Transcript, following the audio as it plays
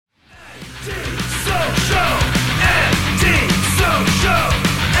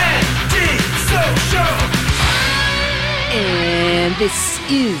This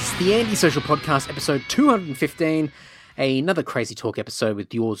is the Anti-Social Podcast, episode 215, another Crazy Talk episode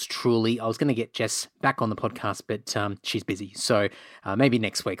with yours truly. I was going to get Jess back on the podcast, but she's busy, so maybe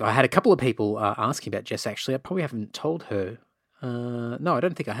next week. I had a couple of people asking about Jess, actually. I probably haven't told her. No, I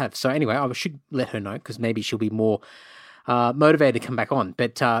don't think I have. So anyway, I should let her know, because maybe she'll be more motivated to come back on,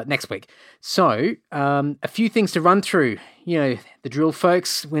 but next week. So, a few things to run through. You know, the drill,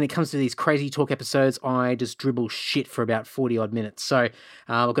 folks. When it comes to these Crazy Talk episodes, I just dribble shit for about 40-odd minutes. So,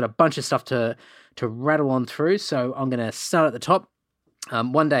 I've got a bunch of stuff to rattle on through, so I'm going to start at the top.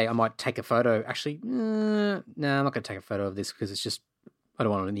 One day I might take a photo. Actually, no, I'm not going to take a photo of this, because it's just, I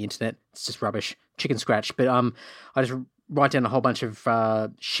don't want it on the internet. It's just rubbish, chicken scratch. But I just write down a whole bunch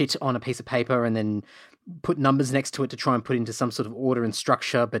of shit on a piece of paper and then put numbers next to it to try and put into some sort of order and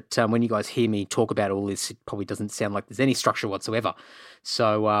structure. But when you guys hear me talk about all this, it probably doesn't sound like there's any structure whatsoever.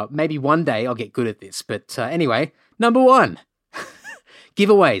 So maybe one day I'll get good at this. But anyway, number one,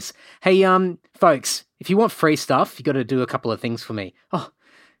 giveaways. Hey, folks, if you want free stuff, you got to do a couple of things for me. Oh,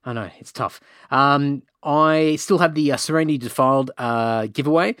 I know, it's tough. I still have the Serenity Defiled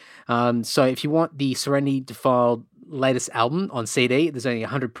giveaway. So if you want the Serenity Defiled latest album on CD, there's only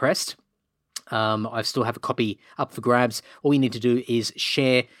 100 pressed. I still have a copy up for grabs. All you need to do is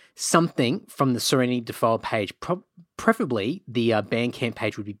share something from the Serenity Defiled page. Preferably the Bandcamp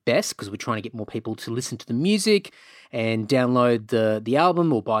page would be best, because we're trying to get more people to listen to the music and download the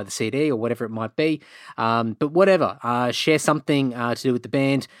album or buy the CD or whatever it might be. But whatever, share something to do with the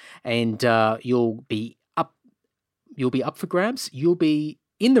band, and you'll be up for grabs. You'll be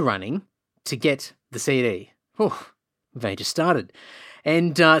in the running to get the CD. Oh, we've only just started.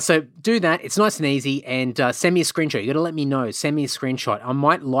 And so do that. It's nice and easy. And send me a screenshot. You got to let me know. Send me a screenshot. I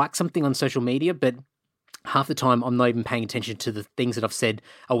might like something on social media, but half the time I'm not even paying attention to the things that I've said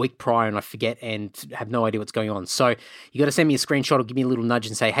a week prior, and I forget and have no idea what's going on. So you got to send me a screenshot or give me a little nudge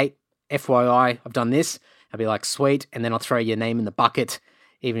and say, hey, FYI, I've done this. I'll be like, sweet. And then I'll throw your name in the bucket,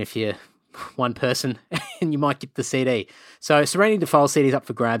 even if you're one person, and you might get the CD. So Serenity Defiled CD is up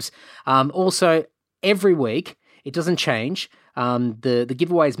for grabs. Also, every week, it doesn't change. The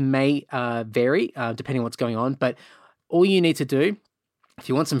giveaways may vary depending on what's going on, but all you need to do, if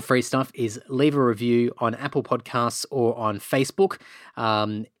you want some free stuff, is leave a review on Apple Podcasts or on Facebook,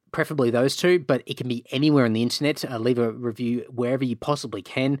 preferably those two, but it can be anywhere on the internet. Leave a review wherever you possibly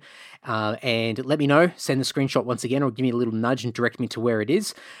can, and let me know. Send a screenshot once again, or give me a little nudge and direct me to where it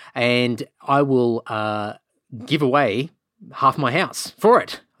is, and I will give away half my house for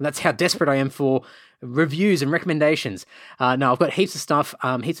it. That's how desperate I am for reviews and recommendations. No, I've got heaps of stuff,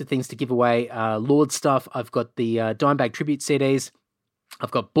 heaps of things to give away. Lord stuff. I've got the Dimebag tribute CDs. I've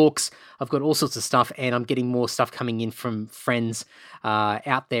got books. I've got all sorts of stuff, and I'm getting more stuff coming in from friends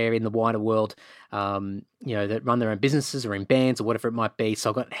out there in the wider world, that run their own businesses or in bands or whatever it might be. So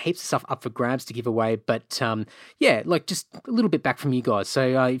I've got heaps of stuff up for grabs to give away. But just a little bit back from you guys.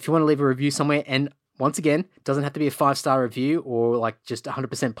 So if you want to leave a review somewhere, and once again, it doesn't have to be a 5-star review or like just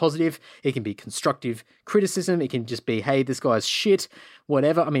 100% positive. It can be constructive criticism. It can just be, hey, this guy's shit,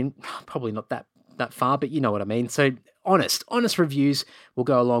 whatever. I mean, probably not that far, but you know what I mean. So honest reviews will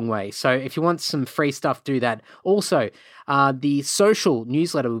go a long way. So if you want some free stuff, do that. Also, the social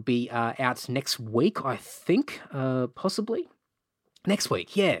newsletter will be out next week, I think, possibly. Next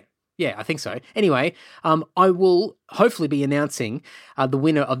week, yeah. Yeah, I think so. Anyway, I will hopefully be announcing the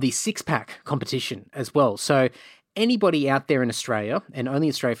winner of the 6-pack competition as well. So anybody out there in Australia, and only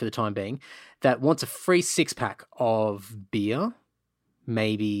Australia for the time being, that wants a free 6-pack of beer,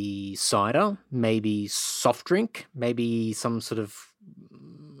 maybe cider, maybe soft drink, maybe some sort of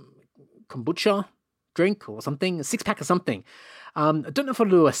kombucha drink or something, a 6-pack of something. I don't know if I'll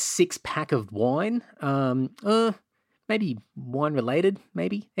do a 6-pack of wine. Maybe wine related,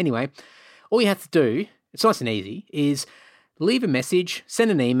 maybe. Anyway, all you have to do, it's nice and easy, is leave a message, send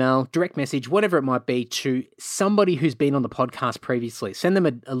an email, direct message, whatever it might be, to somebody who's been on the podcast previously. Send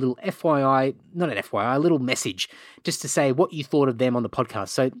them a little FYI, not an FYI, a little message, just to say what you thought of them on the podcast.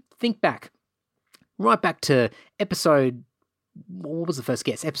 So think back, right back to episode, what was the first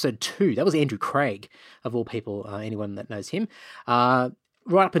guest? Episode 2. That was Andrew Craig, of all people, anyone that knows him.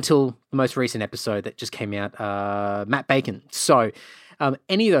 Right up until the most recent episode that just came out, Matt Bacon. So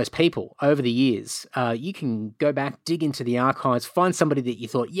any of those people over the years, you can go back, dig into the archives, find somebody that you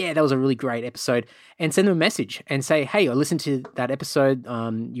thought, yeah, that was a really great episode, and send them a message and say, hey, I listened to that episode.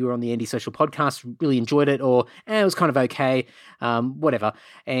 You were on the Anti-Social Podcast, really enjoyed it, or it was kind of okay, whatever.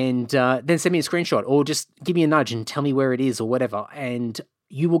 And then send me a screenshot, or just give me a nudge and tell me where it is or whatever. And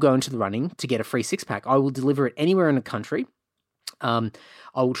you will go into the running to get a free 6-pack. I will deliver it anywhere in the country. I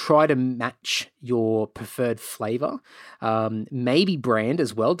will try to match your preferred flavor, maybe brand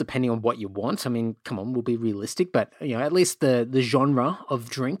as well, depending on what you want. I mean, come on, we'll be realistic, but at least the genre of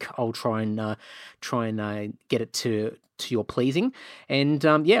drink, I'll try and get it to your pleasing. And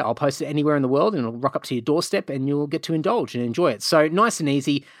I'll post it anywhere in the world, and it'll rock up to your doorstep, and you'll get to indulge and enjoy it. So nice and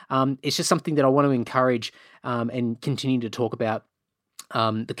easy. It's just something that I want to encourage and continue to talk about.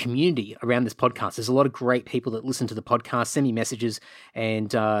 The community around this podcast. There's a lot of great people that listen to the podcast, send me messages,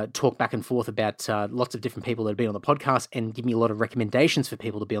 and talk back and forth about lots of different people that have been on the podcast, and give me a lot of recommendations for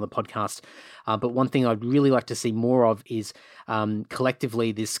people to be on the podcast. But one thing I'd really like to see more of is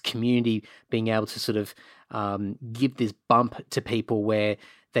collectively this community being able to sort of give this bump to people where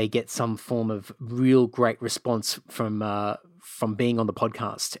they get some form of real great response from being on the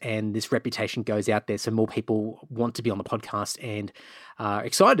podcast, and this reputation goes out there, so more people want to be on the podcast and are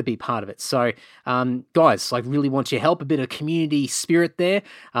excited to be part of it. So, guys, I really want your help, a bit of community spirit there,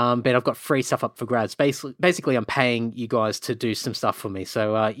 but I've got free stuff up for grabs. Basically, I'm paying you guys to do some stuff for me,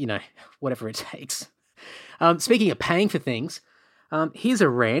 so, whatever it takes. Speaking of paying for things, here's a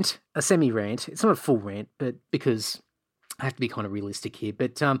rant, a semi-rant. It's not a full rant, but because I have to be kind of realistic here,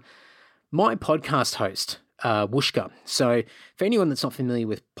 but my podcast host, Whooshkaa. So for anyone that's not familiar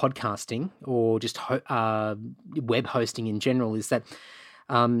with podcasting or just web hosting in general, is that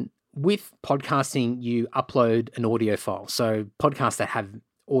with podcasting, you upload an audio file. So podcasts that have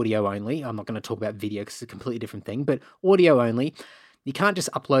audio only, I'm not going to talk about video because it's a completely different thing, but audio only, you can't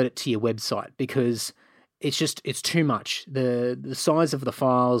just upload it to your website because it's too much. The size of the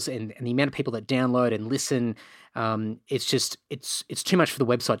files and the amount of people that download and listen, it's too much for the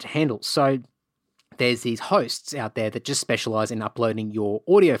website to handle. So there's these hosts out there that just specialize in uploading your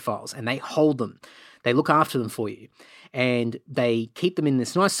audio files, and they hold them. They look after them for you, and they keep them in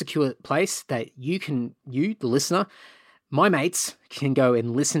this nice secure place that you, the listener, my mates, can go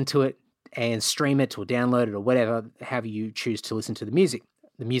and listen to it and stream it or download it or whatever, however you choose to listen to the music,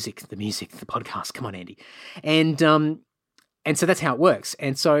 the podcast. Come on, Andy. And so that's how it works.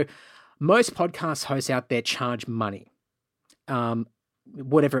 And so most podcast hosts out there charge money.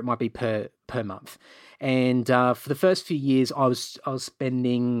 Whatever it might be per month. And for the first few years, I was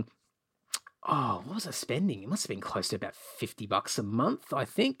spending, what was I spending? It must have been close to about $50 a month, I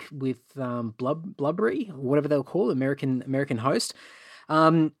think, with Blubrry, or whatever they'll call it, American host.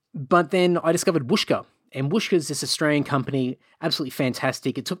 But then I discovered Whooshkaa. And Whooshkaa is this Australian company, absolutely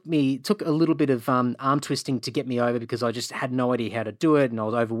fantastic. It took a little bit of arm twisting to get me over because I just had no idea how to do it and I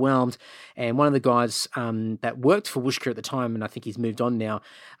was overwhelmed. And one of the guys that worked for Whooshkaa at the time, and I think he's moved on now,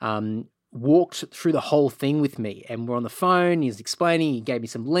 walked through the whole thing with me. And we're on the phone, he was explaining, he gave me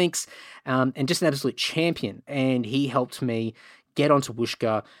some links, and just an absolute champion. And he helped me get onto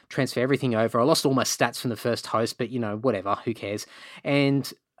Whooshkaa, transfer everything over. I lost all my stats from the first host, but whatever, who cares? And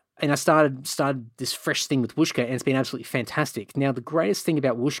I started this fresh thing with Whooshkaa, and it's been absolutely fantastic. Now, the greatest thing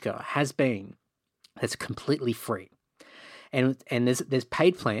about Whooshkaa has been that it's completely free. And there's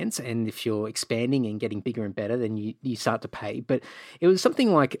paid plans, and if you're expanding and getting bigger and better, then you start to pay. But it was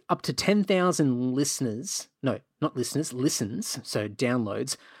something like up to 10,000 listens, so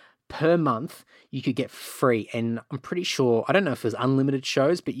downloads per month you could get free. And I'm pretty sure, I don't know if it was unlimited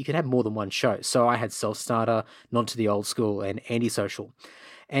shows, but you could have more than one show. So I had Self-Starter, Nod to the Old School, and Anti-Social.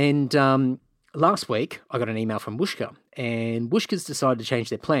 And last week, I got an email from Whooshkaa, and Whooshkaa's decided to change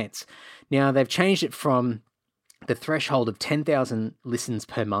their plans. Now, they've changed it from the threshold of 10,000 listens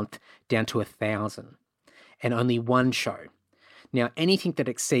per month down to 1,000, and only one show. Now, anything that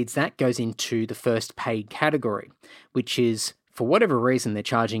exceeds that goes into the first paid category, which is, for whatever reason, they're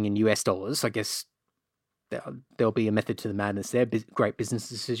charging in US dollars. I guess there'll be a method to the madness there. Great business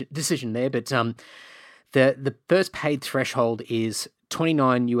decision there. But the first paid threshold is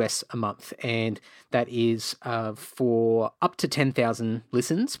 $29 US a month, and that is for up to 10,000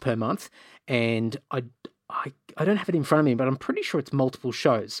 listens per month. And I don't have it in front of me, but I'm pretty sure it's multiple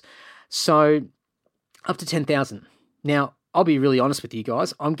shows. So up to 10,000. Now, I'll be really honest with you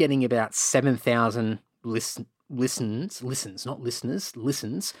guys. I'm getting about 7,000 listens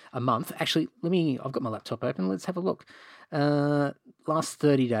a month. Actually, I've got my laptop open. Let's have a look. Last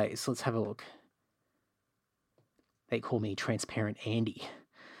 30 days. Let's have a look. They call me Transparent Andy.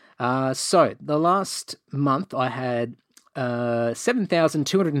 So the last month I had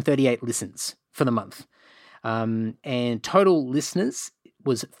 7,238 listens for the month. And total listeners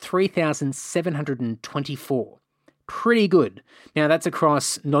was 3,724. Pretty good. Now that's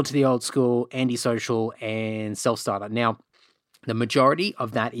across Nod to the Old School, Anti-Social, and Self-Starter. Now, The majority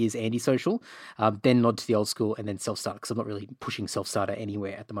of that is anti-social, then nod to the old school, and then self-starter, because I'm not really pushing self-starter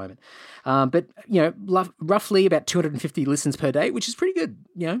anywhere at the moment. But, roughly about 250 listens per day, which is pretty good.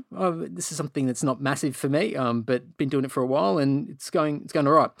 This is something that's not massive for me, but been doing it for a while, and it's going all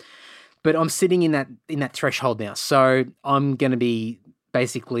right. But I'm sitting in that threshold now, so I'm going to be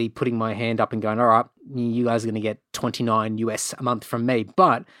basically putting my hand up and going, all right, you guys are going to get $29 US a month from me.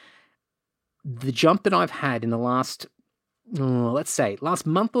 But the jump that I've had in the last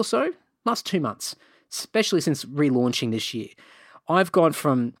month or so, last 2 months, especially since relaunching this year, I've gone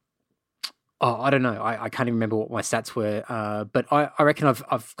from, I don't know, I can't even remember what my stats were, but I reckon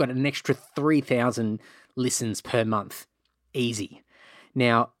I've got an extra 3,000 listens per month, easy.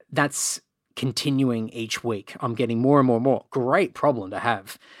 Now, that's continuing each week. I'm getting more and more and more. Great problem to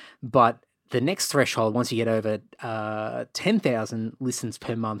have. But the next threshold, once you get over 10,000 listens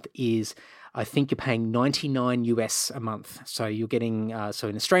per month, is I think you're paying $99 US a month. So you're getting, so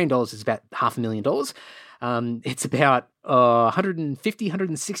in Australian dollars, it's about $500,000. It's about $150,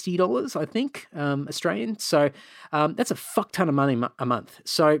 $160, I think, Australian. So that's a fuck ton of money a month.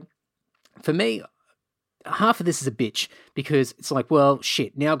 So for me, half of this is a bitch, because it's like, well,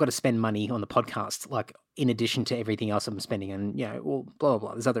 shit, now I've got to spend money on the podcast, like in addition to everything else I'm spending, and blah, blah,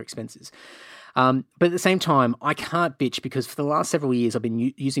 blah, there's other expenses. But at the same time, I can't bitch, because for the last several years, I've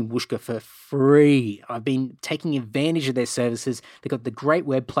been using Whooshkaa for free. I've been taking advantage of their services. They've got the great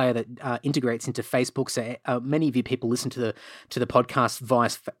web player that integrates into Facebook. So many of you people listen to the podcast via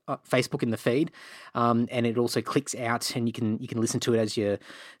Facebook in the feed, and it also clicks out, and you can listen to it as you're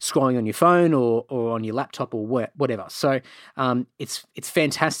scrolling on your phone or on your laptop or whatever. So it's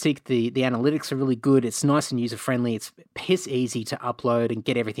fantastic. The analytics are really good. It's nice and user friendly. It's piss easy to upload and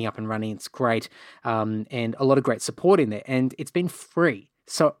get everything up and running. It's great. And a lot of great support in there, and it's been free.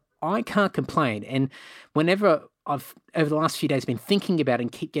 So I can't complain. And whenever I've, over the last few days, been thinking about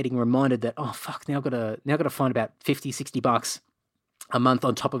and keep getting reminded that, oh, fuck, now I've got to find about $50-$60 a month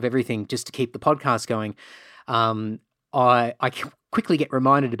on top of everything just to keep the podcast going. I quickly get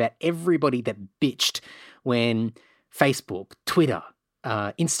reminded about everybody that bitched when Facebook, Twitter,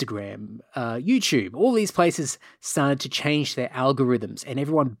 Instagram, YouTube, all these places started to change their algorithms, and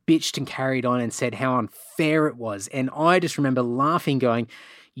everyone bitched and carried on and said how unfair it was. And I just remember laughing, going,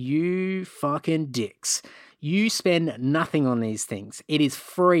 you fucking dicks. You spend nothing on these things. It is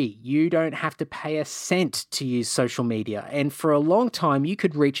free. You don't have to pay a cent to use social media. And for a long time, you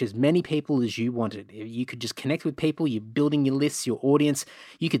could reach as many people as you wanted. You could just connect with people. You're building your lists, your audience.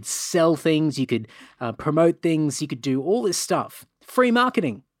 You could sell things. You could promote things. You could do all this stuff. Free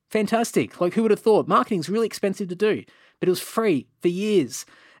marketing. Fantastic. Like, who would have thought? Marketing's really expensive to do, but it was free for years.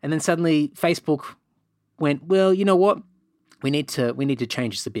 And then suddenly Facebook went, well, you know what? We need to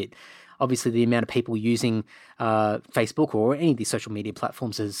change this a bit. Obviously, the amount of people using Facebook or any of these social media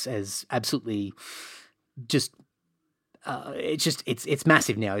platforms is absolutely just it's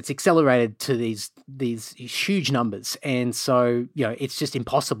massive now. It's accelerated to these huge numbers, and so it's just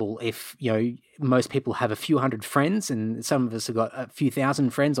impossible if most people have a few hundred friends, and some of us have got a few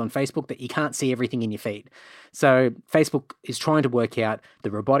thousand friends on Facebook, that you can't see everything in your feed. So Facebook is trying to work out the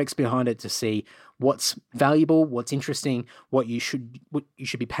robotics behind it to see what's valuable, what's interesting, what you should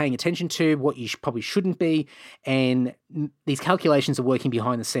be paying attention to, what you probably shouldn't be, and these calculations are working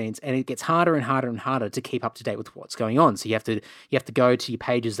behind the scenes, and it gets harder and harder and harder to keep up to date with what's going on. So you have to go to your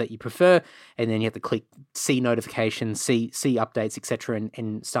pages that you prefer, and then you have to click see notifications, see updates, etc.,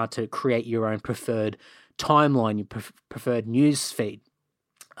 and start to create your own preferred timeline, your preferred news feed.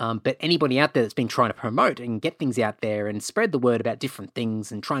 But anybody out there that's been trying to promote and get things out there and spread the word about different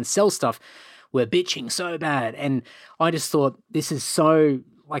things and try and sell stuff, we're bitching so bad. And I just thought, this is so,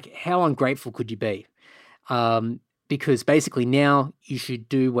 like, how ungrateful could you be? Because basically now you should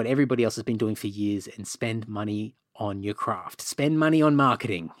do what everybody else has been doing for years and spend money on your craft, spend money on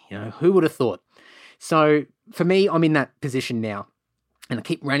marketing. Who would have thought? So for me, I'm in that position now, and I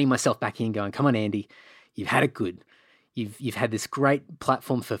keep reining myself back in, going, come on, Andy, you've had it good. You've had this great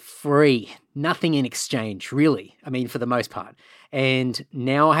platform for free, nothing in exchange, really. I mean, for the most part. And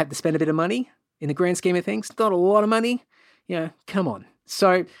now I have to spend a bit of money. In the grand scheme of things, not a lot of money. Come on.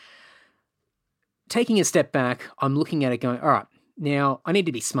 So taking a step back, I'm looking at it going, all right, now I need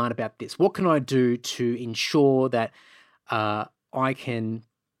to be smart about this. What can I do to ensure that I can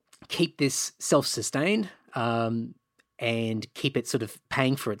keep this self-sustained and keep it sort of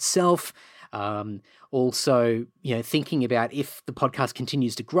paying for itself? Also, thinking about if the podcast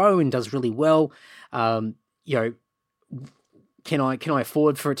continues to grow and does really well, Can I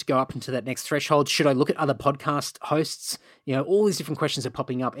afford for it to go up into that next threshold? Should I look at other podcast hosts? All these different questions are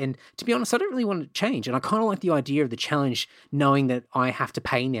popping up. And to be honest, I don't really want to change. And I kind of like the idea of the challenge, knowing that I have to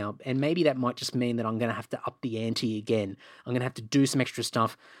pay now. And maybe that might just mean that I'm going to have to up the ante again. I'm going to have to do some extra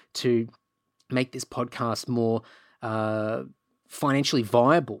stuff to make this podcast more financially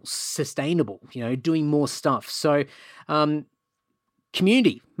viable, sustainable, doing more stuff. So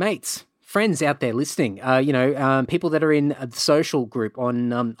community, mates, friends out there listening, people that are in the social group on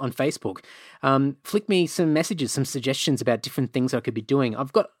Facebook, flick me some messages, some suggestions about different things I could be doing.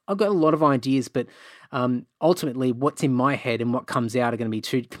 I've got a lot of ideas, but ultimately what's in my head and what comes out are going to be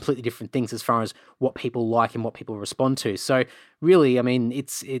two completely different things as far as what people like and what people respond to. So really, I mean,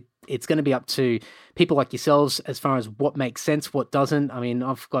 it's going to be up to people like yourselves as far as what makes sense, what doesn't. I mean,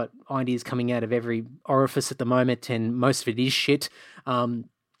 I've got ideas coming out of every orifice at the moment, and most of it is shit.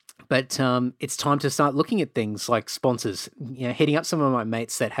 But it's time to start looking at things like sponsors, hitting up some of my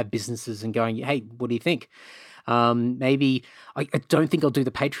mates that have businesses and going, hey, what do you think? Maybe I don't think I'll do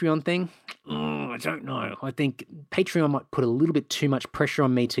the Patreon thing. I don't know. I think Patreon might put a little bit too much pressure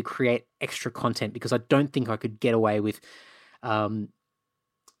on me to create extra content, because I don't think I could get away with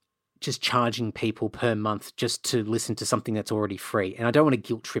just charging people per month just to listen to something that's already free. And I don't want to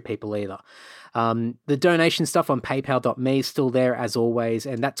guilt trip people either. The donation stuff on paypal.me is still there as always,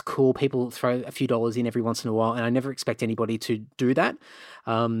 and that's cool. People throw a few dollars in every once in a while, and I never expect anybody to do that.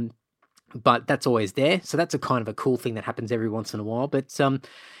 But that's always there. So that's a kind of a cool thing that happens every once in a while. But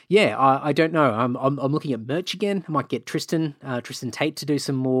I don't know. I'm looking at merch again. I might get Tristan Tate to do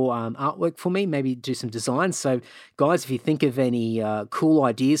some more artwork for me, maybe do some designs. So guys, if you think of any cool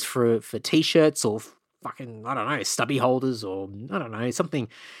ideas for t-shirts or fucking, I don't know, stubby holders, or I don't know, something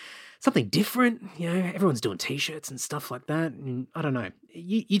different, everyone's doing t-shirts and stuff like that. And I don't know.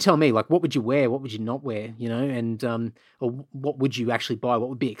 You tell me, like, what would you wear? What would you not wear? And or what would you actually buy? What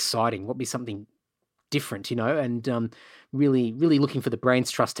would be exciting? What would be something different? And really, really looking for the brains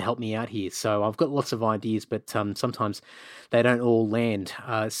trust to help me out here. So I've got lots of ideas, but sometimes they don't all land.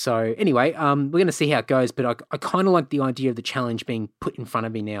 So anyway, we're going to see how it goes. But I kind of like the idea of the challenge being put in front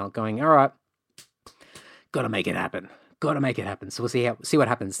of me now, going, all right, got to make it happen. So we'll see what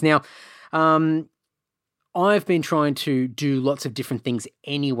happens. Now, I've been trying to do lots of different things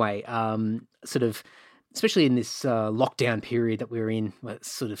anyway, sort of, especially in this lockdown period that we're in,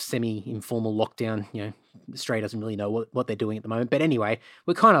 sort of semi-informal lockdown. Australia doesn't really know what they're doing at the moment. But anyway,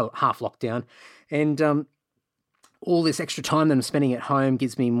 we're kind of half lockdown. And all this extra time that I'm spending at home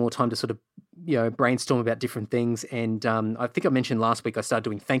gives me more time to sort of, brainstorm about different things. And I think I mentioned last week I started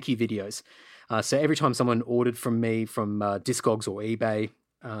doing thank you videos. So every time someone ordered from me from Discogs or eBay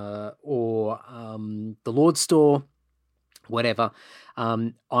or the Lord Store, whatever,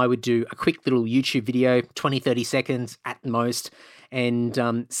 I would do a quick little YouTube video, 20, 30 seconds at most, and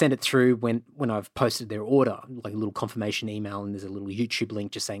send it through when I've posted their order, like a little confirmation email, and there's a little YouTube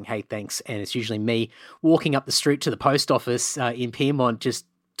link just saying, hey, thanks. And it's usually me walking up the street to the post office in Pyrmont, just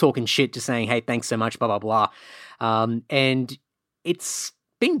talking shit, just saying, hey, thanks so much, blah, blah, blah. And it's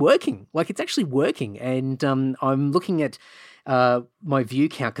been working. Like, it's actually working. And I'm looking at my view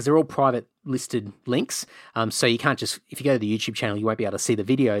count, because they're all private listed links. So you can't just, if you go to the YouTube channel, you won't be able to see the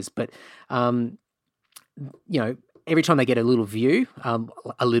videos. But, every time they get a little view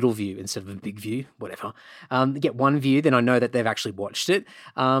instead of a big view, whatever, they get one view, then I know that they've actually watched it.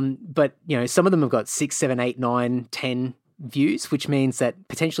 But, some of them have got 6, 7, 8, 9, 10 views, which means that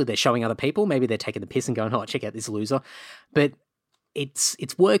potentially they're showing other people. Maybe they're taking the piss and going, oh, check out this loser. But it's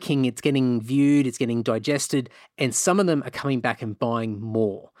working, it's getting viewed, it's getting digested, and some of them are coming back and buying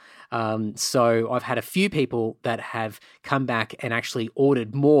more. So I've had a few people that have come back and actually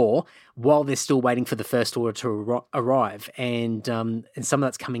ordered more while they're still waiting for the first order to arrive. And some of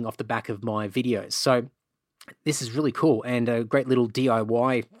that's coming off the back of my videos. So this is really cool, and a great little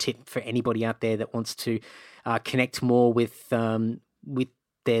DIY tip for anybody out there that wants to connect more with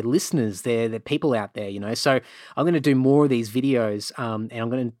their listeners, their people out there, So I'm going to do more of these videos, and I'm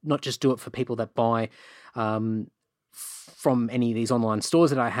going to not just do it for people that buy from any of these online stores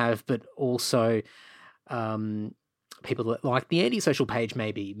that I have, but also people that like the Antisocial page,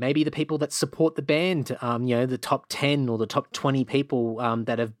 maybe the people that support the band, the top 10 or the top 20 people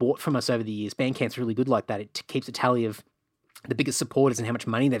that have bought from us over the years. Bandcamp's really good like that. It keeps a tally of the biggest supporters and how much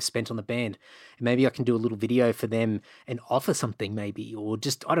money they've spent on the band. And maybe I can do a little video for them and offer something maybe, or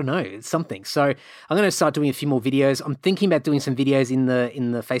just, I don't know, something. So I'm going to start doing a few more videos. I'm thinking about doing some videos in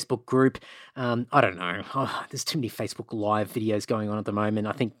the Facebook group. I don't know. There's too many Facebook Live videos going on at the moment.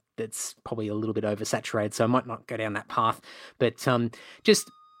 I think that's probably a little bit oversaturated, so I might not go down that path. But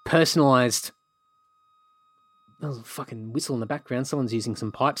just personalized was a fucking whistle in the background. Someone's using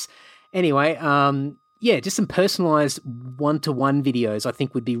some pipes. Anyway, yeah, just some personalized one-to-one videos I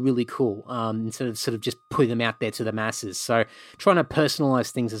think would be really cool, instead of sort of just putting them out there to the masses. So trying to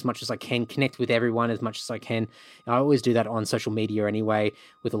personalize things as much as I can, connect with everyone as much as I can. I always do that on social media anyway,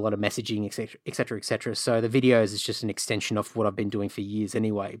 with a lot of messaging, etc., etc., etc. So the videos is just an extension of what I've been doing for years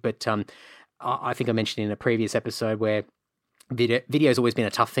anyway. But I think I mentioned in a previous episode where video's always been a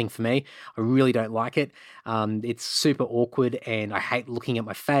tough thing for me. I really don't like it. It's super awkward and I hate looking at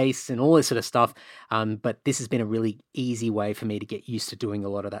my face and all this sort of stuff. But this has been a really easy way for me to get used to doing a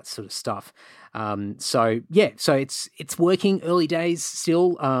lot of that sort of stuff. So it's working, early days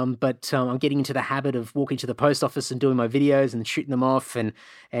still, but I'm getting into the habit of walking to the post office and doing my videos and shooting them off, and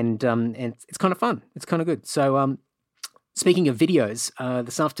it's kind of fun. It's kind of good. So speaking of videos,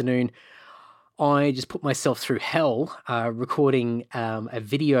 this afternoon I just put myself through hell recording a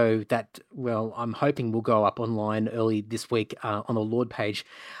video that, well, I'm hoping will go up online early this week on the Lord page.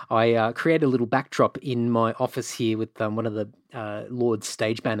 I created a little backdrop in my office here with one of the Lord's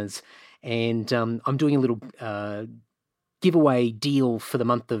stage banners, and I'm doing a little giveaway deal for the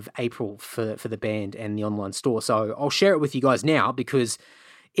month of April for the band and the online store. So I'll share it with you guys now, because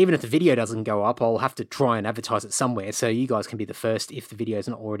even if the video doesn't go up, I'll have to try and advertise it somewhere, so you guys can be the first if the video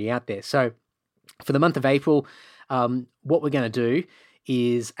isn't already out there. So for the month of April, what we're going to do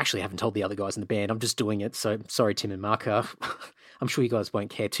is, actually I haven't told the other guys in the band, I'm just doing it, so sorry Tim and Mark, I'm sure you guys won't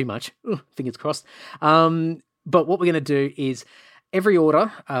care too much, fingers crossed. But what we're going to do is every order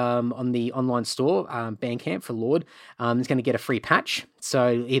on the online store, Bandcamp for Lord, is going to get a free patch.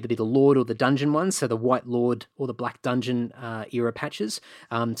 So either be the Lord or the Dungeon ones, so the White Lord or the Black Dungeon era patches.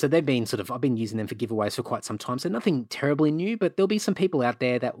 So they've been I've been using them for giveaways for quite some time, so nothing terribly new, but there'll be some people out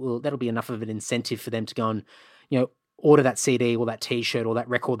there that'll be enough of an incentive for them to go and, order that CD or that T-shirt or that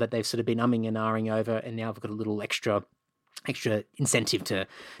record that they've sort of been umming and ahhing over, and now I've got a little extra incentive to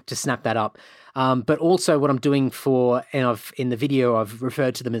snap that up. But also what I'm doing in the video, I've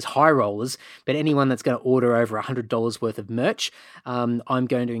referred to them as high rollers, but anyone that's going to order over $100 worth of merch, I'm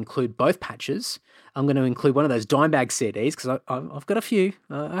going to include both patches. I'm going to include one of those dime bag CDs, because I've got a few.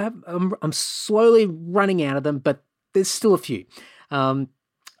 I'm slowly running out of them, but there's still a few.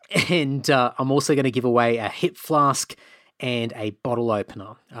 And I'm also going to give away a hip flask and a bottle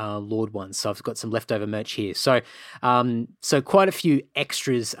opener, Lord ones. So I've got some leftover merch here. So quite a few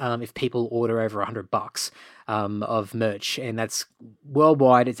extras if people order over $100 of merch, and that's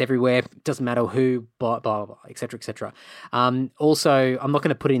worldwide. It's everywhere. It doesn't matter who, blah blah blah, etc. etc. Also, I'm not going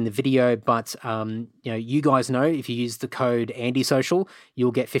to put it in the video, but you guys know if you use the code AndySocial,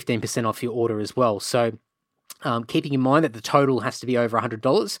 you'll get 15% off your order as well. So keeping in mind that the total has to be over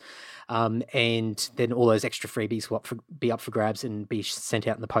 $100. And then all those extra freebies will be up for grabs and be sent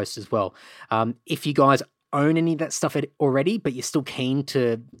out in the post as well. If you guys own any of that stuff already, but you're still keen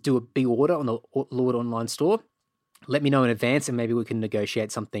to do a big order on the Lord online store, let me know in advance and maybe we can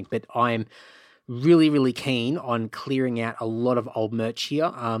negotiate something. But I'm really, really keen on clearing out a lot of old merch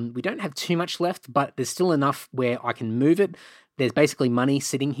here. We don't have too much left, but there's still enough where I can move it. There's basically money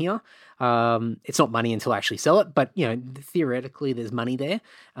sitting here. It's not money until I actually sell it, but theoretically there's money there.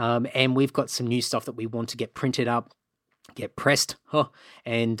 And we've got some new stuff that we want to get printed up, get pressed,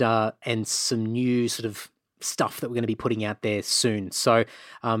 and some new sort of stuff that we're going to be putting out there soon. So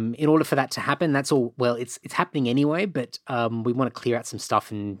in order for that to happen, that's all, well, it's happening anyway, but we want to clear out some stuff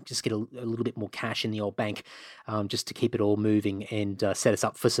and just get a little bit more cash in the old bank, just to keep it all moving and set us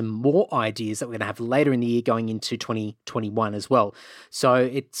up for some more ideas that we're going to have later in the year going into 2021 as well. So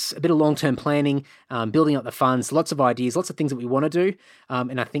it's a bit of long-term planning, building up the funds, lots of ideas, lots of things that we want to do.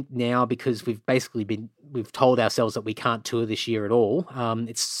 And I think now, because we've told ourselves that we can't tour this year at all,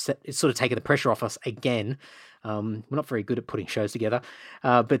 it's sort of taken the pressure off us again. We're not very good at putting shows together,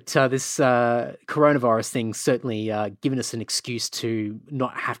 but this coronavirus thing certainly given us an excuse to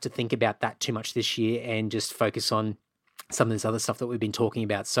not have to think about that too much this year and just focus on some of this other stuff that we've been talking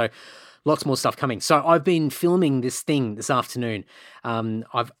about. So lots more stuff coming. So I've been filming this thing this afternoon.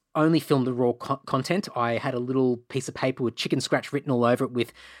 I've only filmed the raw content. I had a little piece of paper with chicken scratch written all over it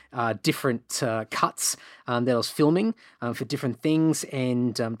with different cuts that I was filming for different things,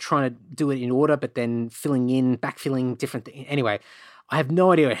 and trying to do it in order, but then backfilling different things. Anyway, I have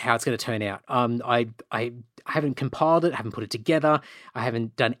no idea how it's going to turn out. I haven't compiled it, I haven't put it together, I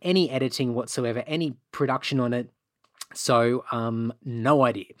haven't done any editing whatsoever, any production on it. So, no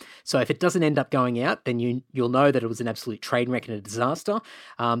idea. So if it doesn't end up going out, then you'll know that it was an absolute train wreck and a disaster.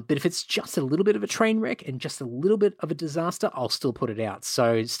 But if it's just a little bit of a train wreck and just a little bit of a disaster, I'll still put it out.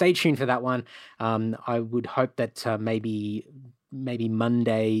 So stay tuned for that one. I would hope that maybe maybe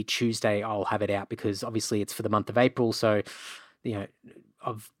Monday, Tuesday, I'll have it out because obviously it's for the month of April. So,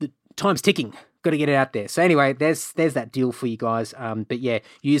 of the time's ticking. Got to get it out there. So anyway, there's that deal for you guys. But yeah,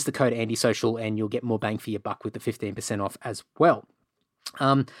 use the code AndySocial and you'll get more bang for your buck with the 15% off as well.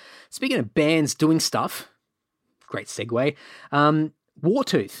 Speaking of bands doing stuff, great segue.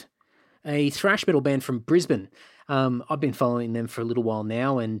 Wartooth, a thrash metal band from Brisbane. I've been following them for a little while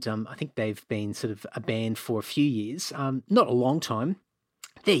now, and I think they've been sort of a band for a few years. Not a long time.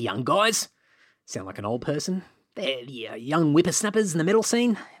 They're young guys. Sound like an old person. They're young whippersnappers in the metal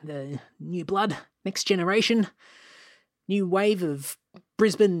scene. The new blood, next generation, new wave of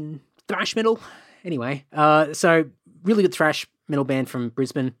Brisbane thrash metal. Anyway, so really good thrash metal band from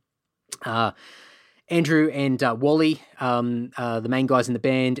Brisbane. Andrew and Wally, the main guys in the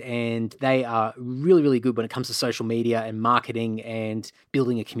band, and they are really, really good when it comes to social media and marketing and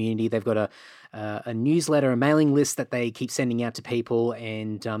building a community. They've got a newsletter, a mailing list that they keep sending out to people,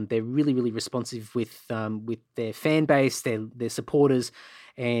 and they're really, really responsive with their fan base, their supporters,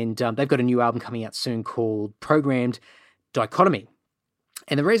 and they've got a new album coming out soon called Programmed Dichotomy.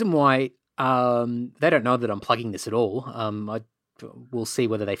 And the reason why they don't know that I'm plugging this at all, we'll see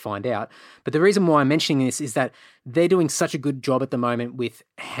whether they find out. But the reason why I'm mentioning this is that they're doing such a good job at the moment with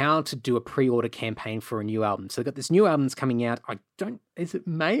how to do a pre-order campaign for a new album. So they've got this new album that's coming out. Is it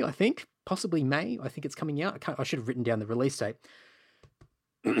May, I think? Possibly May. I think it's coming out. I should have written down the release date.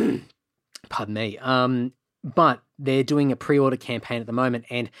 Pardon me. But they're doing a pre-order campaign at the moment,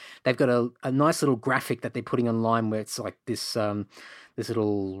 and they've got a nice little graphic that they're putting online where it's like this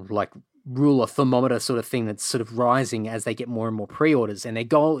little like rule or thermometer sort of thing that's sort of rising as they get more and more pre-orders, and their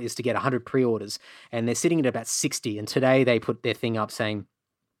goal is to get 100 pre-orders, and they're sitting at about 60, and today they put their thing up saying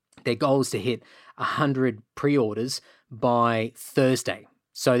their goal is to hit 100 pre-orders by Thursday.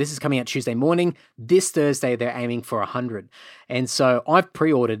 So this is coming out Tuesday morning. This Thursday they're aiming for 100, and so I've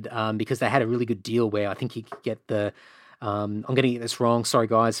pre-ordered because they had a really good deal where I think you could get the I'm going to get this wrong, sorry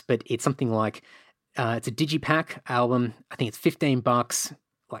guys, but it's something like it's a digipack album. I think it's $15,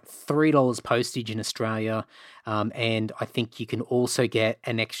 like $3 postage in Australia, and I think you can also get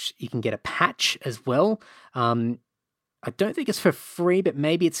you can get a patch as well. I don't think it's for free, but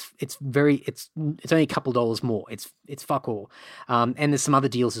maybe it's only a couple dollars more. It's fuck all. And there's some other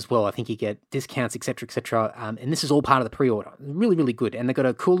deals as well. I think you get discounts, etc., etc. And this is all part of the pre-order. Really, really good. And they've got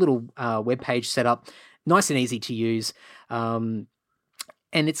a cool little webpage set up, nice and easy to use.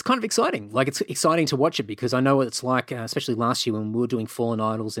 And it's kind of exciting. Like, it's exciting to watch it because I know what it's like, especially last year when we were doing Fallen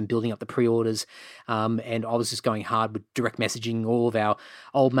Idols and building up the pre-orders. And I was just going hard with direct messaging all of our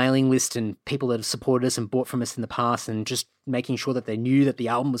old mailing list and people that have supported us and bought from us in the past, and just making sure that they knew that the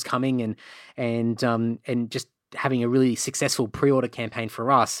album was coming, and just having a really successful pre-order campaign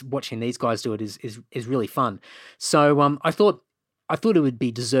for us. Watching these guys do it is really fun. So I thought it would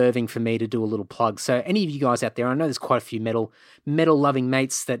be deserving for me to do a little plug. So any of you guys out there, I know there's quite a few metal loving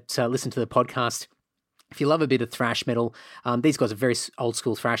mates that listen to the podcast. If you love a bit of thrash metal, these guys are very old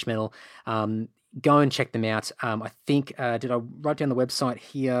school thrash metal. Go and check them out. I think, did I write down the website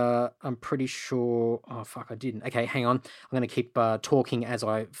here? I'm pretty sure. Oh, fuck, I didn't. Okay, hang on. I'm going to keep talking as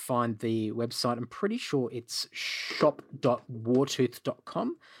I find the website. I'm pretty sure it's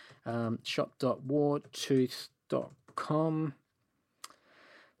shop.wartooth.com. Shop.wartooth.com.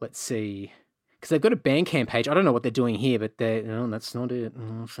 Let's see, because they've got a Bandcamp page. I don't know what they're doing here, but that's not it.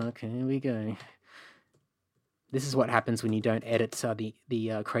 Oh, fuck, here we go. This is what happens when you don't edit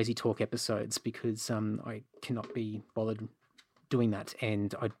the Crazy Talk episodes, because I cannot be bothered doing that,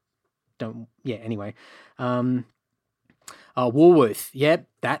 and I don't. Yeah, anyway. Wartooth. Yep,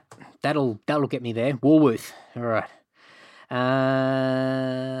 that'll get me there. Wartooth. All right.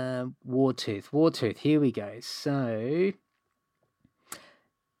 Wartooth. Here we go. So.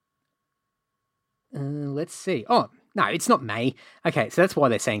 Let's see. Oh, no, it's not May. Okay, so that's why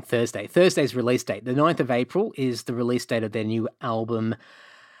they're saying Thursday. Thursday's release date. The 9th of April is the release date of their new album,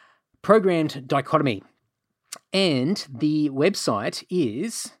 Programmed Dichotomy. And the website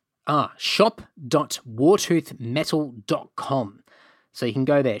is shop.wartoothmetal.com. So you can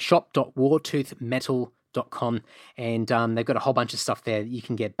go there, shop.wartoothmetal.com, and they've got a whole bunch of stuff there. You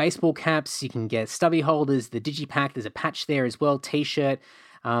can get baseball caps, you can get stubby holders, the digipack, there's a patch there as well, t-shirt.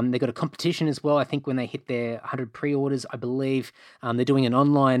 They've got a competition as well. I think when they hit their 100 pre-orders, I believe they're doing an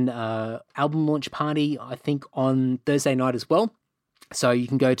online album launch party, I think, on Thursday night as well. So you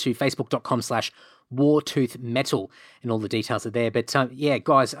can go to facebook.com/wartoothmetal and all the details are there. But yeah,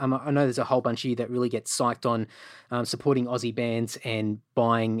 guys, I know there's a whole bunch of you that really get psyched on supporting Aussie bands and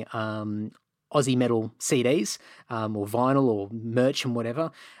buying Aussie metal CDs or vinyl or merch and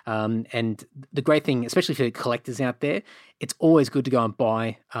whatever. And the great thing, especially for collectors out there, it's always good to go and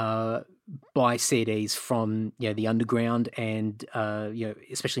buy CDs from the underground and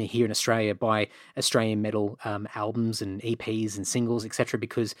especially here in Australia, buy Australian metal albums and EPs and singles, etc.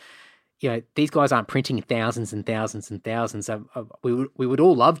 Because these guys aren't printing thousands and thousands and thousands. We would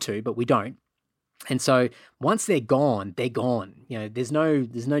all love to, but we don't. And so once they're gone, they're gone. There's no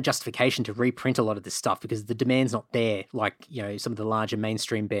justification to reprint a lot of this stuff because the demand's not there, like some of the larger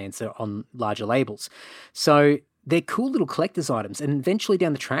mainstream bands that are on larger labels. So they're cool little collector's items, and eventually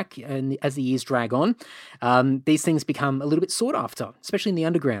down the track, and as the years drag on, these things become a little bit sought after, especially in the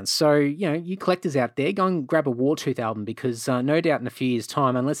underground. So, you collectors out there, go and grab a Wartooth album because no doubt in a few years'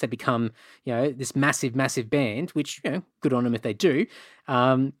 time, unless they become, this massive, massive band, which, good on them if they do,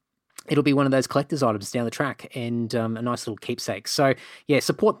 it'll be one of those collector's items down the track and a nice little keepsake. So, yeah,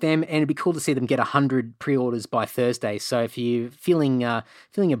 support them, and it'd be cool to see them get 100 pre-orders by Thursday. So if you're feeling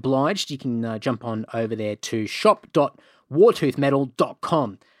obliged, you can jump on over there to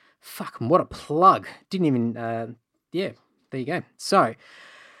shop.wartoothmetal.com. Fuck, what a plug. Didn't even, there you go. So,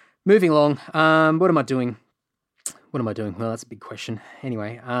 moving along, what am I doing? Well, that's a big question.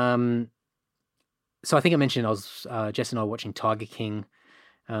 Anyway, so I think I mentioned Jess and I were watching Tiger King.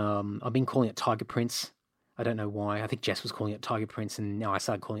 I've been calling it Tiger Prince. I don't know why. I think Jess was calling it Tiger Prince, and now I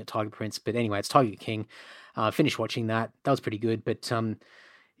started calling it Tiger Prince. But anyway, it's Tiger King. Finished watching that. That was pretty good. But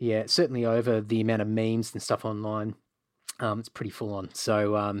certainly over the amount of memes and stuff online, it's pretty full on.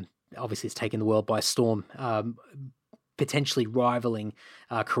 So obviously it's taken the world by storm, potentially rivaling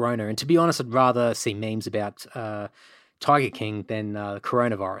Corona. And to be honest, I'd rather see memes about Tiger King than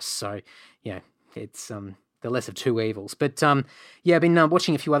coronavirus. So, it's the less of two evils. But I've been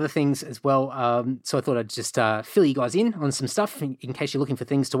watching a few other things as well. So I thought I'd just fill you guys in on some stuff in case you're looking for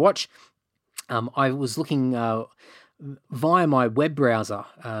things to watch. I was looking via my web browser.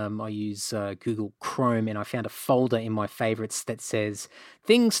 I use Google Chrome, and I found a folder in my favorites that says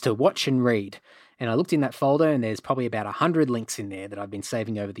things to watch and read. And I looked in that folder, and there's probably about 100 links in there that I've been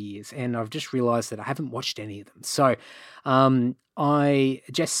saving over the years. And I've just realized that I haven't watched any of them. So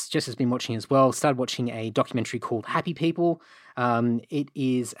Jess has been watching as well. Started watching a documentary called Happy People. It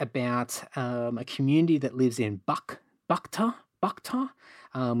is about a community that lives in Bakhta,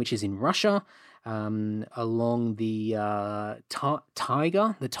 which is in Russia, along the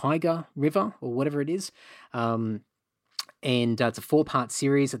Tiger River, or whatever it is. And it's a 4-part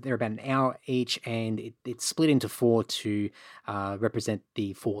series. They're about an hour each, and it's split into 4 to represent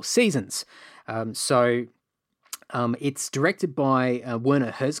the 4 seasons. It's directed by Werner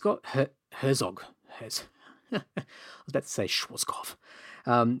Herzog. I was about to say Schwarzkopf.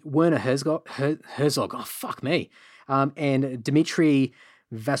 Werner Herzog. Oh, fuck me. And Dmitry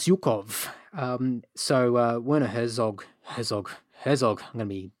Vasyukov. Werner Herzog. I'm going to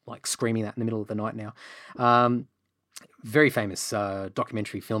be like screaming that in the middle of the night now. Very famous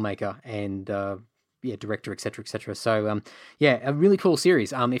documentary filmmaker and director, etc., etc. So a really cool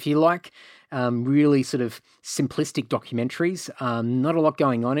series. If you like really sort of simplistic documentaries, not a lot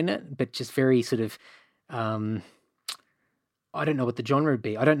going on in it, but just very sort of I don't know what the genre would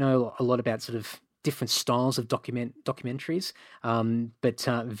be. I don't know a lot about sort of different styles of documentaries, but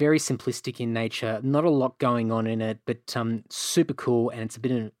very simplistic in nature. Not a lot going on in it, but super cool, and it's a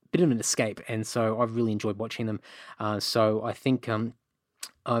bit of an escape, and so I've really enjoyed watching them. So I think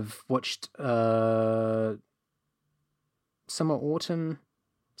I've watched summer, autumn,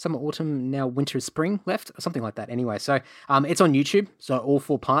 now winter, spring left, something like that. Anyway, so it's on YouTube, so all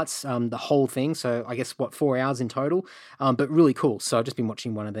 4 parts, the whole thing. So I guess 4 hours in total, but really cool. So I've just been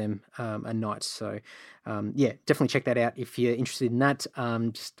watching one of them a night. So definitely check that out if you're interested in that.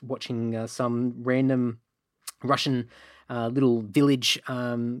 Just watching some random Russian little village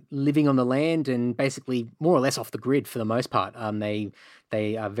living on the land and basically more or less off the grid for the most part.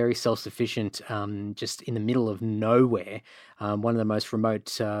 They are very self-sufficient, just in the middle of nowhere, one of the most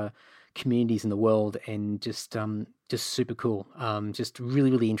remote communities in the world, and just super cool. Just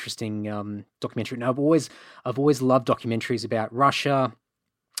really, really interesting documentary. And I've always loved documentaries about Russia,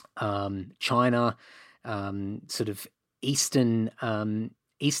 China, sort of Eastern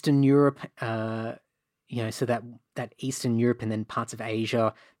Europe, so that Eastern Europe, and then parts of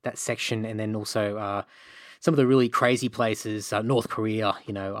Asia, that section, and then also some of the really crazy places, North Korea,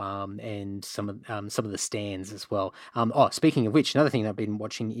 and some of the stands as well. Speaking of which, another thing I've been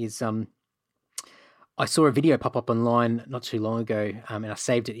watching is I saw a video pop up online not too long ago, and I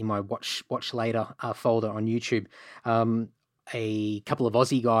saved it in my watch later folder on YouTube. A couple of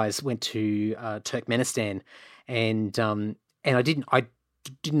Aussie guys went to Turkmenistan, and I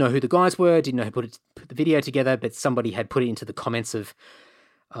didn't know who the guys were, didn't know who put the video together, but somebody had put it into the comments of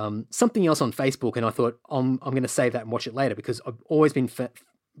something else on Facebook, and I thought I'm going to save that and watch it later because I've always been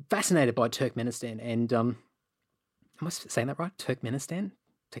fascinated by Turkmenistan. And am I saying that right? Turkmenistan.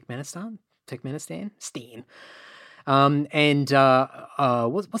 Stan.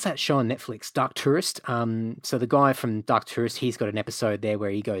 What's that show on Netflix? Dark Tourist. So the guy from Dark Tourist, he's got an episode there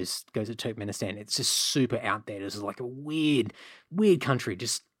where he goes to Turkmenistan. It's just super out there. It's like a weird country,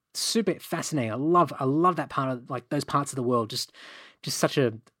 just super fascinating. I love that part of, like, those parts of the world. Just such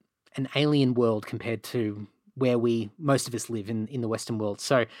an alien world compared to where most of us live in the Western world.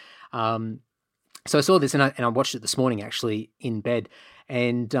 So so I saw this and I watched it this morning actually in bed,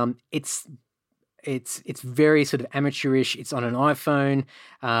 and it's very sort of amateurish. It's on an iPhone,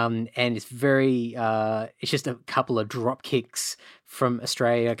 and it's very it's just a couple of drop kicks from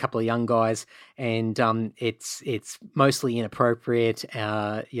Australia, a couple of young guys, and it's mostly inappropriate,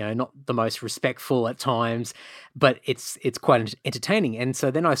 not the most respectful at times, but it's quite entertaining. And so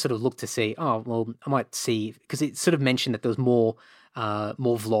then I sort of looked to see, oh well, I might see, because it sort of mentioned that there was more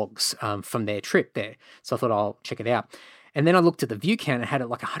vlogs from their trip there, so I thought I'll check it out. And then I looked at the view count and had it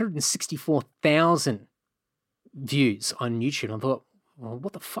like 164,000 views on YouTube. I thought, well,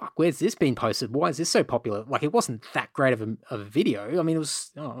 what the fuck? Where's this been posted? Why is this so popular? Like, it wasn't that great of a video. I mean, it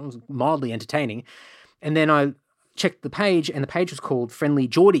was mildly entertaining. And then I checked the page, and the page was called Friendly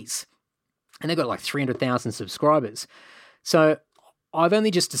Geordies, and they got like 300,000 subscribers. So I've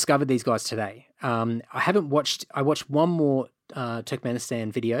only just discovered these guys today. I watched one more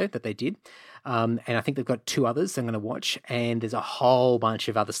Turkmenistan video that they did, and I think they've got two others I'm going to watch, and there's a whole bunch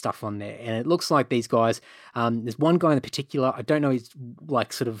of other stuff on there, and it looks like these guys, there's one guy in particular, I don't know his,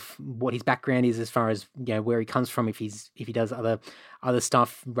 like, sort of what his background is as far as, where he comes from, if he does other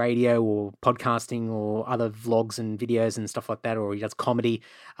stuff, radio or podcasting or other vlogs and videos and stuff like that, or he does comedy,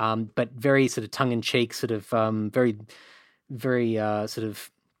 but very sort of tongue-in-cheek, sort of very sort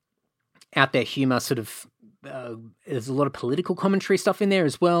of out there humor, sort of there's a lot of political commentary stuff in there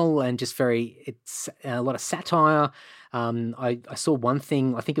as well, and just it's a lot of satire. I saw one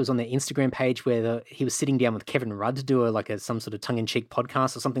thing, I think it was on their Instagram page, where he was sitting down with Kevin Rudd to do some sort of tongue-in-cheek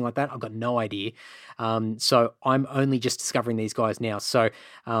podcast or something like that. I've got no idea. So I'm only just discovering these guys now. So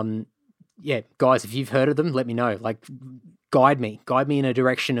yeah, guys, if you've heard of them, let me know. Like, guide me in a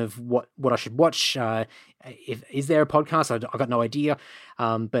direction of what I should watch. Is there a podcast? I got no idea.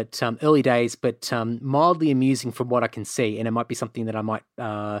 But early days, but mildly amusing from what I can see, and it might be something that I might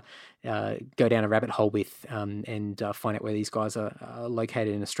go down a rabbit hole with, and find out where these guys are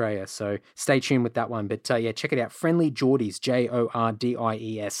located in Australia. So stay tuned with that one. But yeah, check it out. Friendly Geordies,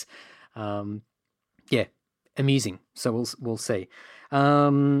 Jordies. Yeah, amusing. So we'll see.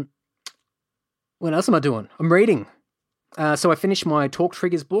 What else am I doing? I'm reading. So I finished my Talk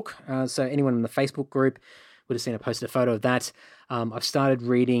Triggers book. So anyone in the Facebook group would have seen I posted a photo of that. I've started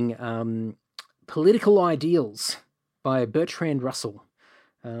reading Political Ideals by Bertrand Russell.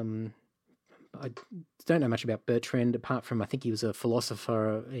 I don't know much about Bertrand, apart from I think he was a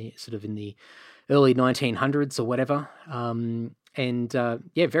philosopher sort of in the early 1900s or whatever.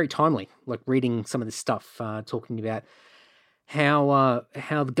 Yeah, very timely, like reading some of this stuff, talking about how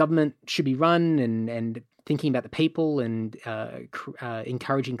the government should be run, and thinking about the people, and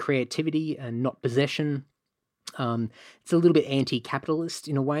encouraging creativity and not possession. It's a little bit anti-capitalist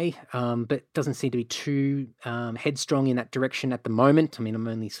in a way, but doesn't seem to be too headstrong in that direction at the moment. I mean, I'm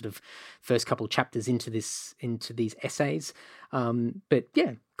only sort of first couple of chapters into these essays, but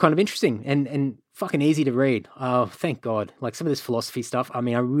yeah, kind of interesting and fucking easy to read. Oh, thank God! Like, some of this philosophy stuff, I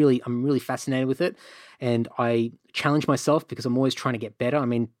mean, I'm really fascinated with it, and I challenge myself because I'm always trying to get better. I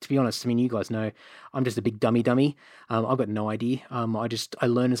mean, to be honest, I mean, you guys know I'm just a big dummy. I've got no idea. I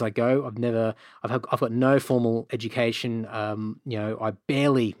learn as I go. I've got no formal education. I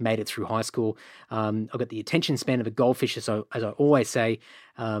barely made it through high school. I've got the attention span of a goldfish, as I always say,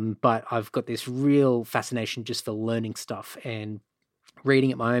 but I've got this real fascination just for learning stuff and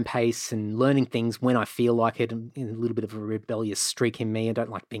reading at my own pace and learning things when I feel like it. I'm a little bit of a rebellious streak in me. I don't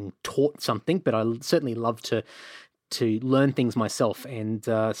like being taught something, but I certainly love to learn things myself. And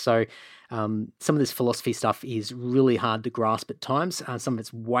so some of this philosophy stuff is really hard to grasp at times. Some of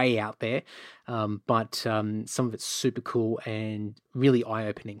it's way out there, but some of it's super cool and really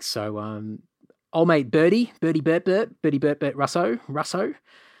eye-opening. So old mate Bertie Bert Russo.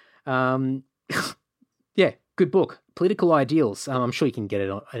 Yeah, good book. Political Ideals. I'm sure you can get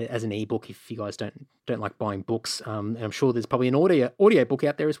it as an ebook if you guys don't like buying books. And I'm sure there's probably an audio book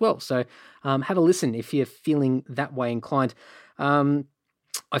out there as well. So have a listen if you're feeling that way inclined.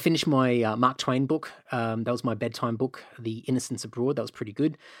 I finished my Mark Twain book. That was my bedtime book, The Innocents Abroad. That was pretty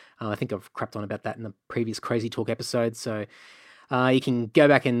good. I think I've crapped on about that in the previous Crazy Talk episode. So you can go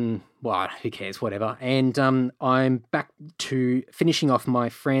back and, well, who cares, whatever. And I'm back to finishing off my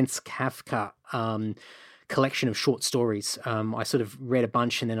Franz Kafka collection of short stories. I sort of read a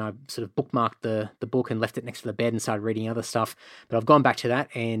bunch and then I sort of bookmarked the book and left it next to the bed and started reading other stuff. But I've gone back to that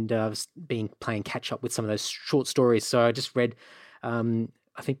and I've been playing catch up with some of those short stories. So I just read...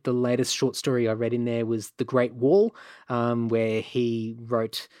 I think the latest short story I read in there was The Great Wall, where he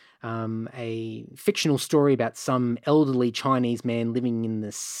wrote a fictional story about some elderly Chinese man living in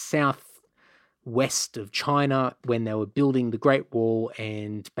the southwest of China when they were building the Great Wall,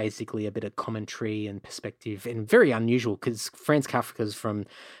 and basically a bit of commentary and perspective, and very unusual because Franz Kafka's from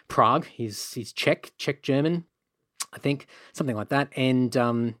Prague. He's Czech German, I think, something like that. And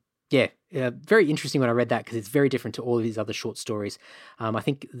very interesting when I read that because it's very different to all of his other short stories. I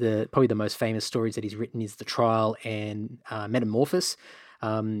think probably the most famous stories that he's written is The Trial and Metamorphosis.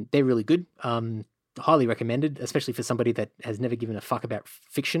 They're really good. Highly recommended, especially for somebody that has never given a fuck about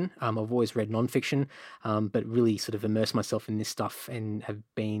fiction. I've always read nonfiction, but really sort of immersed myself in this stuff and have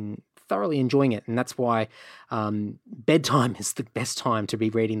been thoroughly enjoying it. And that's why bedtime is the best time to be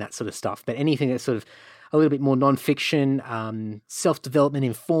reading that sort of stuff. But anything that's sort of a little bit more non-fiction, self-development,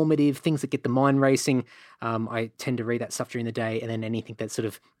 informative, things that get the mind racing. I tend to read that stuff during the day, and then anything that sort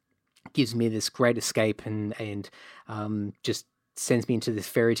of gives me this great escape and just sends me into this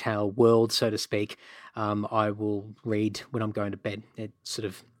fairy tale world, so to speak, I will read when I'm going to bed. It sort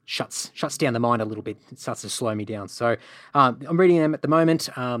of shuts down the mind a little bit. It starts to slow me down. So I'm reading them at the moment.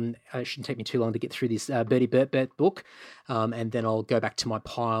 It shouldn't take me too long to get through this Bertie Bert book, and then I'll go back to my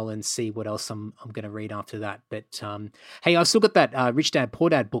pile and see what else I'm going to read after that. But hey, I've still got that Rich Dad Poor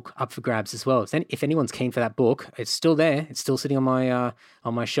Dad book up for grabs as well. If anyone's keen for that book, it's still there. It's still sitting on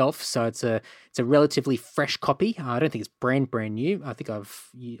my shelf. So it's a relatively fresh copy. I don't think it's brand new. I think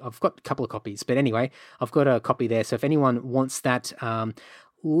I've got a couple of copies, but anyway, I've got a copy there. So if anyone wants that,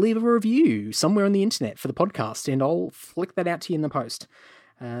 leave a review somewhere on the internet for the podcast and I'll flick that out to you in the post.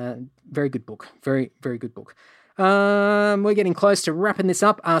 Very good book. Very, very good book. We're getting close to wrapping this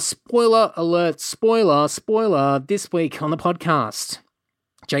up. Spoiler alert, spoiler, this week on the podcast,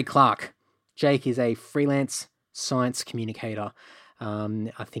 Jake Clark. Jake is a freelance science communicator.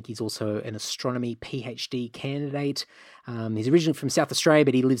 I think he's also an astronomy PhD candidate. He's originally from South Australia,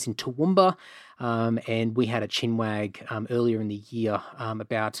 but he lives in Toowoomba. And we had a chinwag earlier in the year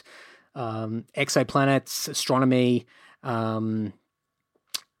about exoplanets, astronomy,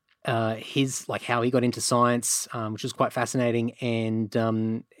 his how he got into science, which was quite fascinating,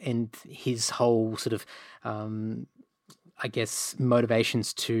 and his whole sort of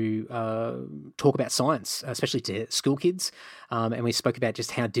motivations to talk about science, especially to school kids. And we spoke about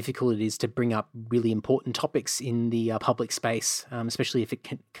just how difficult it is to bring up really important topics in the public space, especially if it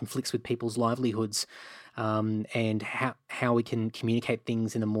conflicts with people's livelihoods, and how we can communicate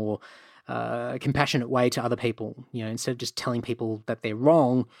things in a more compassionate way to other people. Instead of just telling people that they're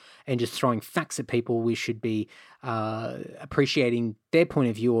wrong and just throwing facts at people, we should be appreciating their point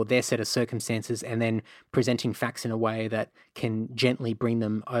of view or their set of circumstances and then presenting facts in a way that can gently bring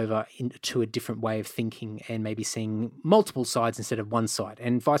them over into a different way of thinking and maybe seeing multiple sides instead of one side,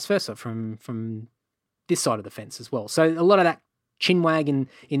 and vice versa from this side of the fence as well. So a lot of that chinwag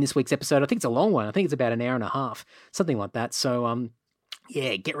in this week's episode. I think it's a long one. I think it's about an hour and a half, something like that. So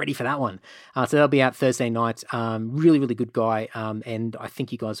yeah, get ready for that one. So that'll be out Thursday night. Really, really good guy, and I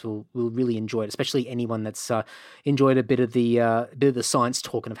think you guys will really enjoy it, especially anyone that's enjoyed a bit of the science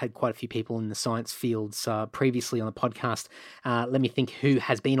talk. And I've had quite a few people in the science fields previously on the podcast. Let me think who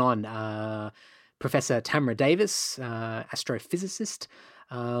has been on. Professor Tamara Davis, astrophysicist.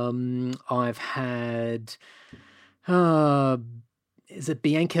 I've had... is it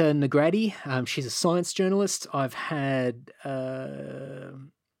Bianca Nagradi? She's a science journalist. I've had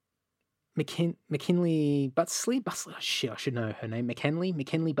McKinley Butsley. Shit, I should know her name.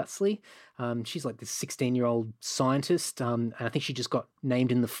 McKinley Butsley. She's like this 16-year-old scientist. And I think she just got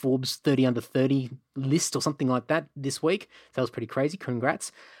named in the Forbes 30 under 30 list or something like that this week. That was pretty crazy.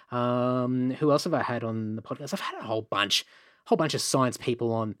 Congrats. Who else have I had on the podcast? I've had a whole bunch of science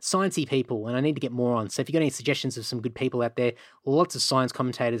people on, sciencey people, and I need to get more on. So if you've got any suggestions of some good people out there, lots of science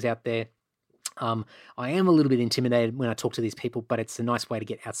commentators out there. I am a little bit intimidated when I talk to these people, but it's a nice way to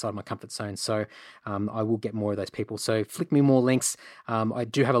get outside my comfort zone. So I will get more of those people. So flick me more links. I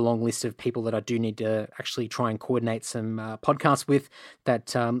do have a long list of people that I do need to actually try and coordinate some podcasts with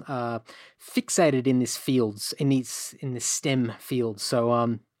that are fixated in this fields, in this STEM field.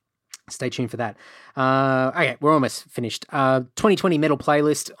 So Stay tuned for that. Okay, we're almost finished. 2020 metal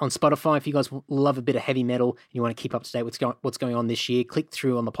playlist on Spotify. If you guys love a bit of heavy metal and you want to keep up to date with what's going on this year, click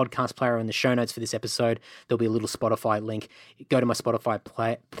through on the podcast player in the show notes for this episode. There'll be a little Spotify link. Go to my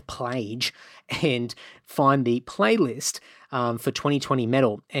Spotify page and find the playlist for 2020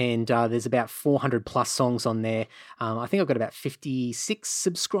 metal. And there's about 400 plus songs on there. I think I've got about 56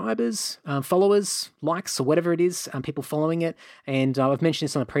 subscribers, followers, likes, or whatever it is, people following it. And I've mentioned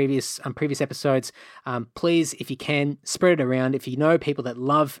this on the previous episodes. Please, if you can, spread it around. If you know people that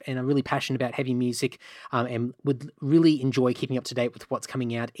love and are really passionate about heavy music and would really enjoy keeping up to date with what's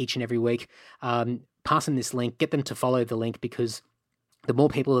coming out each and every week, pass them this link, get them to follow the link, because the more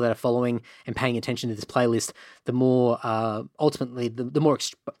people that are following and paying attention to this playlist, the more ultimately the more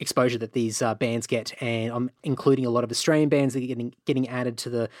exposure that these bands get. And I'm including a lot of Australian bands that are getting added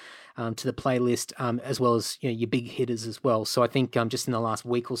to the playlist, as well as your big hitters as well. So I think just in the last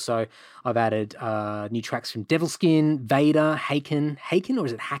week or so, I've added new tracks from Devilskin, Vader, Haken, or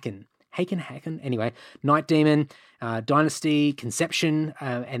is it Haken? Haken. Anyway, Night Demon, Dynasty, Conception,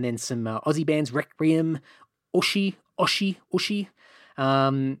 and then some Aussie bands, Requiem, Oshi.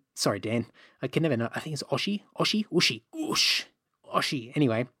 Sorry, Dan. I can never know. I think it's Oshi.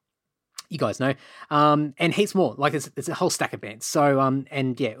 Anyway, you guys know. And heaps more. Like there's a whole stack of bands. So,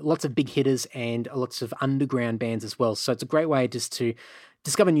 and yeah, lots of big hitters and lots of underground bands as well. So it's a great way just to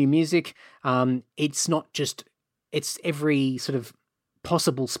discover new music. It's not just, it's every sort of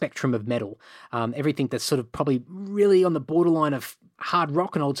possible spectrum of metal. Everything that's sort of probably really on the borderline of hard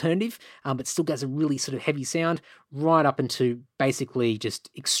rock and alternative, but still has a really sort of heavy sound, right up into basically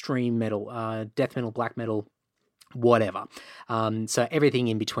just extreme metal, death metal, black metal, whatever. So everything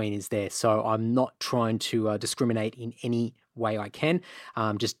in between is there. So I'm not trying to discriminate in any way I can,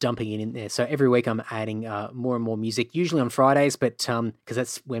 just dumping it in there. So every week I'm adding more and more music, usually on Fridays, but because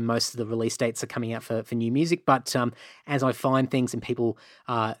that's where most of the release dates are coming out for new music. But as I find things and people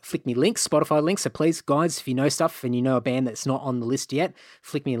flick me links, Spotify links, so please guys, if you know stuff and you know a band that's not on the list yet,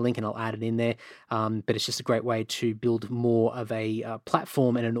 flick me a link and I'll add it in there. But it's just a great way to build more of a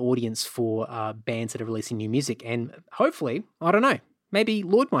platform and an audience for bands that are releasing new music. And hopefully, I don't know, maybe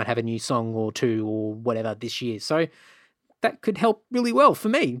Lord might have a new song or two or whatever this year. So that could help really well for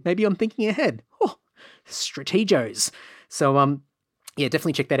me. Maybe I'm thinking ahead. Oh, strategos. So, yeah,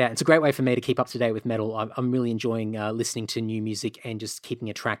 definitely check that out. It's a great way for me to keep up to date with metal. I'm really enjoying listening to new music and just keeping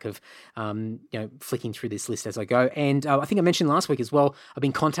a track of, flicking through this list as I go. And I think I mentioned last week as well, I've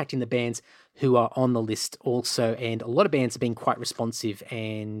been contacting the bands who are on the list also. And a lot of bands have been quite responsive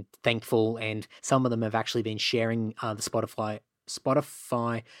and thankful. And some of them have actually been sharing the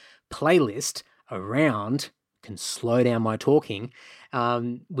Spotify playlist around. Can slow down my talking,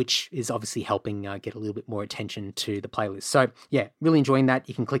 which is obviously helping get a little bit more attention to the playlist. So yeah, really enjoying that.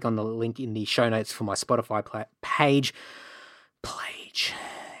 You can click on the link in the show notes for my Spotify page,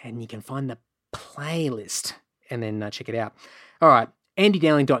 and you can find the playlist and then check it out. All right,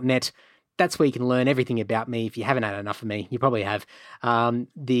 andydowling.net. That's where you can learn everything about me. If you haven't had enough of me, you probably have.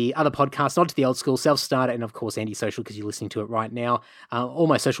 The other podcasts, Not to the Old School, Self-Starter, and of course Andy Social, because you're listening to it right now. All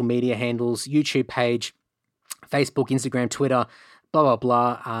my social media handles, YouTube page, Facebook, Instagram, Twitter, blah, blah,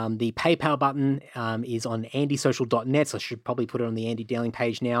 blah. The PayPal button is on andysocial.net, so I should probably put it on the Andy Dowling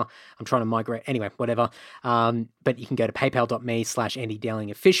page now. I'm trying to migrate. Anyway, whatever. But you can go to paypal.me/Andy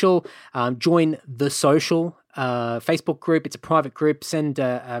Dowling official. Join The Social Facebook group. It's a private group. Send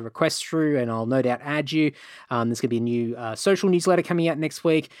a request through and I'll no doubt add you. There's going to be a new social newsletter coming out next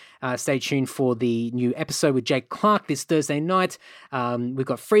week. Stay tuned for the new episode with Jake Clark this Thursday night. We've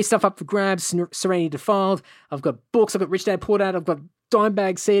got free stuff up for grabs, Serenity Defiled. I've got books. I've got Rich Dad Poor Dad. I've got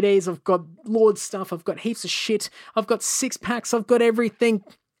Dimebag CDs. I've got Lord stuff. I've got heaps of shit. I've got 6-packs. I've got everything.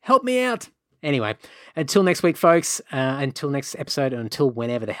 Help me out. Anyway, until next week, folks, until next episode, and until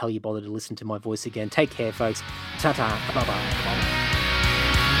whenever the hell you bother to listen to my voice again, take care, folks. Ta-ta.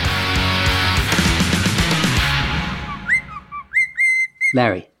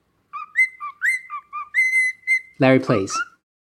 Bye-bye. Larry, please.